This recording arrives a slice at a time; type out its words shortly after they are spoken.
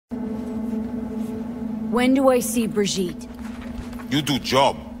When do I see Brigitte? You do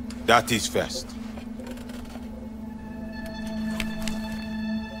job. That is first.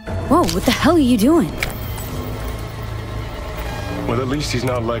 Whoa, what the hell are you doing? Well, at least he's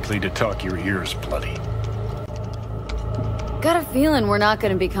not likely to talk your ears bloody. Got a feeling we're not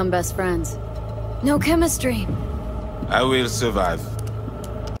gonna become best friends. No chemistry. I will survive.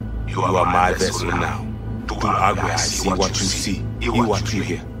 You are my vessel now. To Agua, I see what you see, hear what you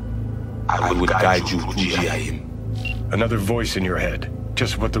hear. I will guide you to GIM. Another voice in your head.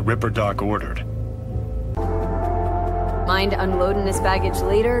 Just what the Ripper Doc ordered. Mind unloading this baggage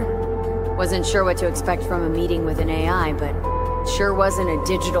later? Wasn't sure what to expect from a meeting with an AI, but sure wasn't a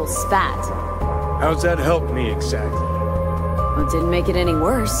digital spat. How's that help me exactly? Well, it didn't make it any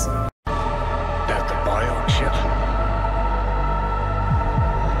worse. That the bio ship?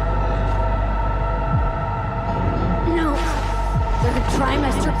 No. Third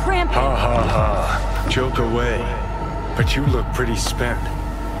trimester cramping. Ha ha ha. Joke away. But you look pretty spent.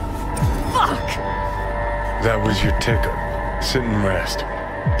 Fuck! That was your ticker. Sit and rest.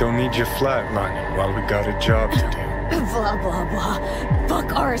 Don't need you flatlining while we got a job to do. Blah blah blah.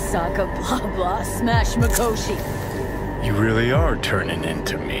 Fuck Arasaka, blah blah. Smash Mikoshi. You really are turning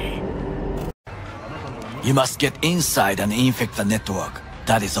into me. You must get inside and infect the network.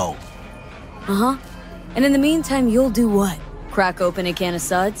 That is all. Uh-huh. And in the meantime, you'll do what? Crack open a can of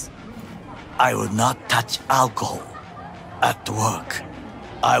suds? I will not touch alcohol. At work.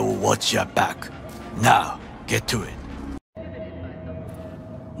 I will watch your back. Now, get to it.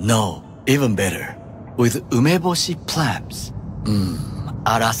 No, even better. With umeboshi clams.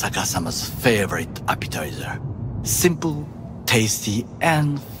 Arasaka-sama's favorite appetizer. Simple, tasty,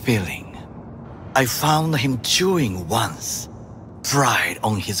 and filling. I found him chewing once. Pride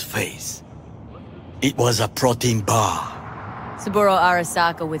on his face. It was a protein bar. Saburo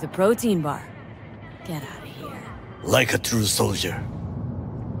Arasaka with a protein bar. Get out of here. Like a true soldier.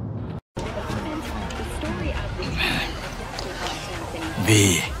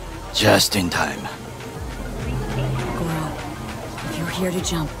 V, just in time. Goro, if you're here to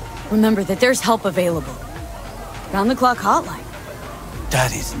jump, remember that there's help available. Round-the-clock hotline.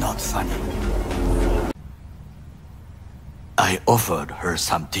 That is not funny. I offered her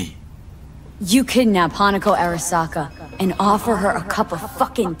some tea. You kidnap Hanako Arasaka and offer her a cup of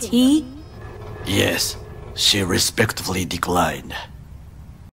fucking tea? Yes, she respectfully declined.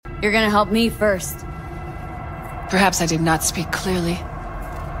 You're gonna help me first. Perhaps I did not speak clearly.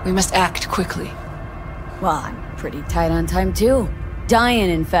 We must act quickly. Well, I'm pretty tight on time too.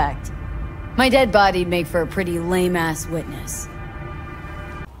 Dying, in fact. My dead body'd make for a pretty lame-ass witness.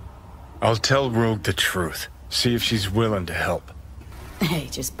 I'll tell Rogue the truth. See if she's willing to help. Hey,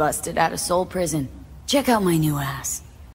 just busted out of soul prison. Check out my new ass.